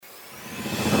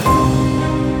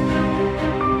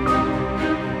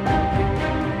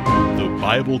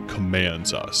Bible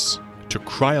commands us to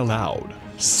cry aloud,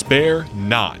 "Spare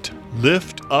not,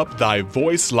 lift up thy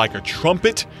voice like a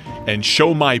trumpet, and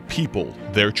show my people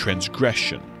their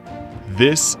transgression."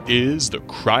 This is the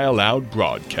Cry Aloud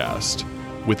broadcast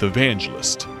with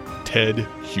evangelist Ted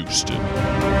Houston.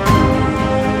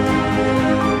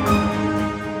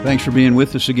 Thanks for being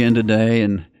with us again today,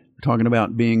 and we're talking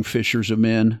about being fishers of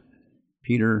men.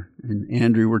 Peter and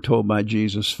Andrew were told by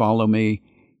Jesus, "Follow me,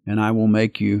 and I will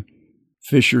make you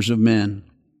fishers of men."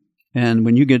 And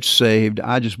when you get saved,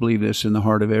 I just believe this in the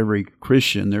heart of every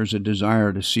Christian, there's a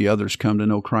desire to see others come to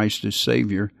know Christ as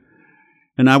Savior.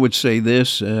 And I would say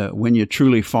this, when you're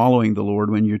truly following the Lord,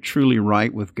 when you're truly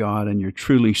right with God and you're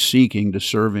truly seeking to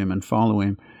serve Him and follow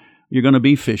Him, you're going to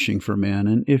be fishing for men.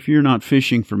 And if you're not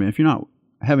fishing for men, if you're not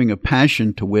having a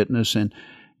passion to witness and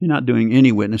you're not doing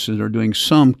any witnesses or doing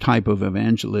some type of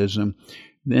evangelism,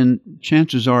 then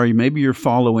chances are maybe you're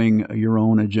following your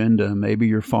own agenda. Maybe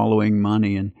you're following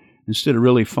money and instead of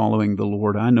really following the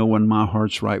Lord. I know when my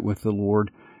heart's right with the Lord,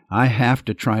 I have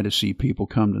to try to see people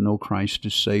come to know Christ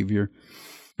as Savior.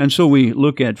 And so we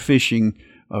look at fishing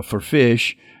for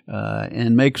fish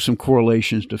and make some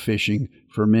correlations to fishing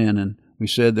for men. And we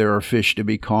said there are fish to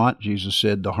be caught. Jesus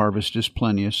said the harvest is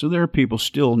plenteous. So there are people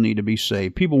still need to be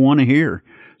saved. People want to hear.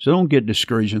 So don't get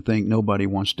discouraged and think nobody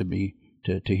wants to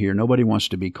hear. Nobody wants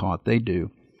to be caught. They do.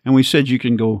 And we said you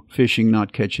can go fishing,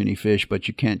 not catch any fish, but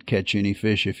you can't catch any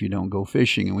fish if you don't go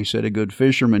fishing. And we said a good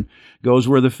fisherman goes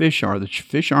where the fish are. The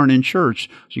fish aren't in church,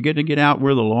 so you get out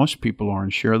where the lost people are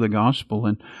and share the gospel.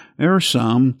 And there are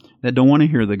some that don't want to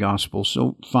hear the gospel,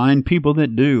 so find people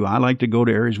that do. I like to go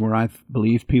to areas where I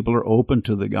believe people are open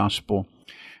to the gospel.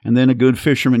 And then a good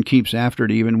fisherman keeps after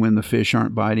it even when the fish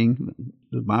aren't biting.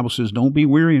 The Bible says, don't be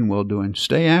weary in well-doing.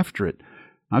 Stay after it.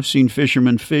 I've seen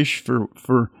fishermen fish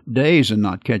for days and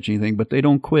not catch anything, but they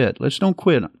don't quit. Let's don't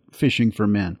quit fishing for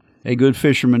men. A good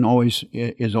fisherman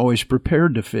is always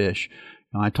prepared to fish.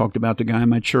 I talked about the guy in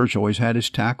my church always had his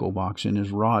tackle box and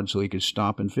his rod so he could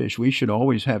stop and fish. We should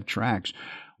always have tracks.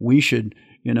 We should,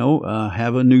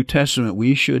 have a New Testament.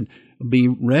 We should be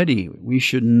ready. We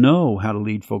should know how to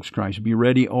lead folks to Christ. Be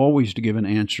ready always to give an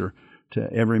answer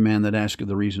to every man that asketh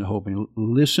the reason of hope. And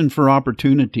listen for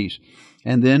opportunities.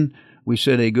 And then we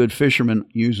said a good fisherman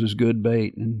uses good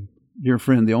bait. And dear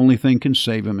friend, the only thing can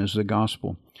save him is the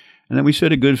gospel. And then we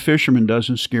said a good fisherman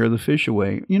doesn't scare the fish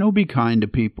away. Be kind to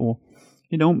people.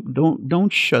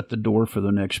 Don't shut the door for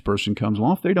the next person comes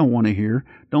along. If they don't want to hear,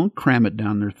 don't cram it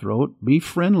down their throat. Be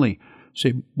friendly.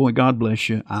 Say, boy, God bless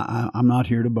you. I'm not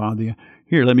here to bother you.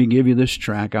 Here, let me give you this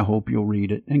tract. I hope you'll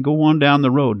read it. And go on down the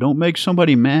road. Don't make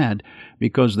somebody mad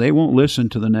because they won't listen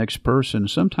to the next person.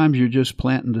 Sometimes you're just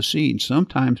planting the seed.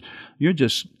 Sometimes you're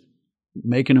just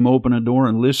making them open a door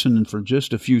and listen for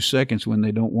just a few seconds when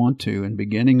they don't want to and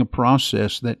beginning a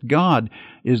process that God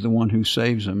is the one who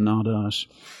saves them, not us.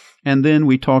 And then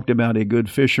we talked about a good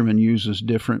fisherman uses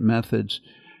different methods.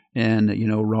 And,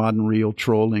 rod and reel,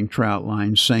 trolling, trout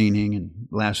line, seining. And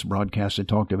last broadcast I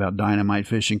talked about dynamite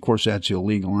fishing. Of course, that's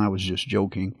illegal, and I was just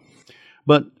joking.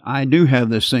 But I do have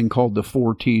this thing called the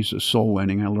 4 T's of soul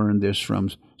winning. I learned this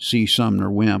from C.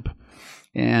 Sumner Wimp.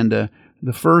 And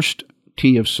the first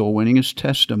T of soul winning is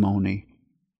testimony.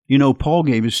 Paul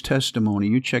gave his testimony.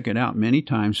 You check it out. Many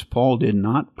times Paul did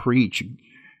not preach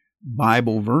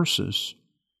Bible verses.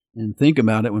 And think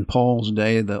about it, when Paul's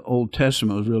day, the Old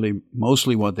Testament was really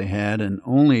mostly what they had, and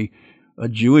only a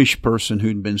Jewish person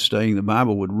who'd been studying the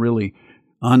Bible would really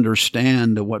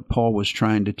understand what Paul was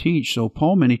trying to teach. So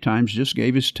Paul many times just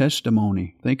gave his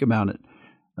testimony. Think about it.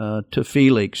 To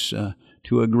Felix,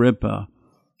 to Agrippa.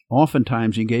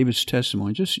 Oftentimes he gave his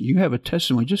testimony. You have a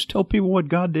testimony. Just tell people what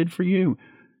God did for you.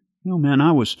 Man,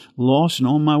 I was lost and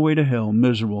on my way to hell,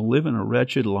 miserable, living a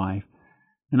wretched life.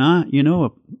 And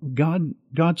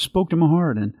God spoke to my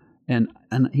heart and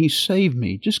He saved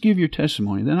me. Just give your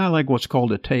testimony. Then I like what's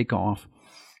called a takeoff.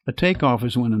 A takeoff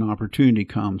is when an opportunity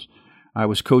comes. I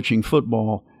was coaching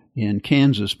football in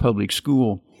Kansas public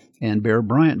school, and Bear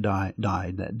Bryant died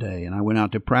that day. And I went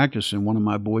out to practice, and one of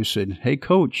my boys said, "Hey,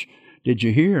 Coach, did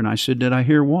you hear?" And I said, "Did I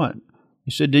hear what?"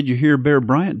 He said, "Did you hear Bear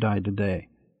Bryant died today?"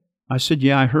 I said,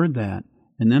 "Yeah, I heard that."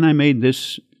 And then I made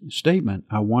this statement,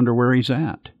 "I wonder where he's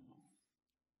at."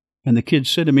 And the kid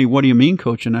said to me, "What do you mean,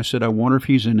 Coach?" And I said, "I wonder if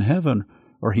he's in heaven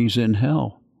or he's in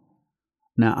hell."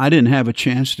 Now, I didn't have a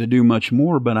chance to do much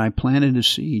more, but I planted a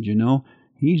seed,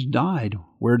 He's died.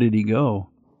 Where did he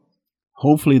go?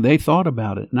 Hopefully they thought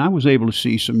about it. And I was able to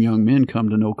see some young men come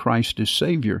to know Christ as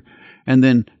Savior. And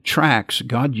then tracts.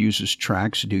 God uses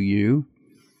tracts. Do you?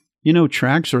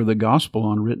 Tracts are the gospel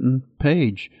on written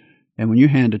page. And when you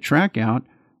hand a tract out,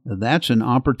 That's an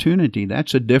opportunity.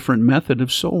 That's a different method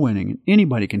of soul winning.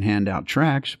 Anybody can hand out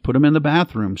tracts, put them in the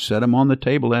bathroom, set them on the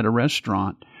table at a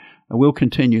restaurant. We'll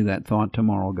continue that thought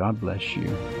tomorrow. God bless you.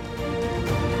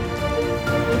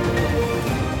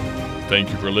 Thank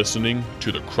you for listening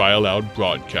to the Cry Aloud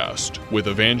broadcast with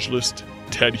evangelist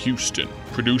Ted Houston,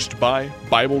 produced by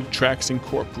Bible Tracts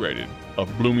Incorporated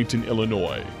of Bloomington,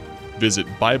 Illinois. Visit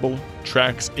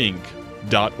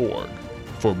BibleTractsinc.org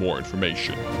for more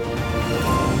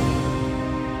information.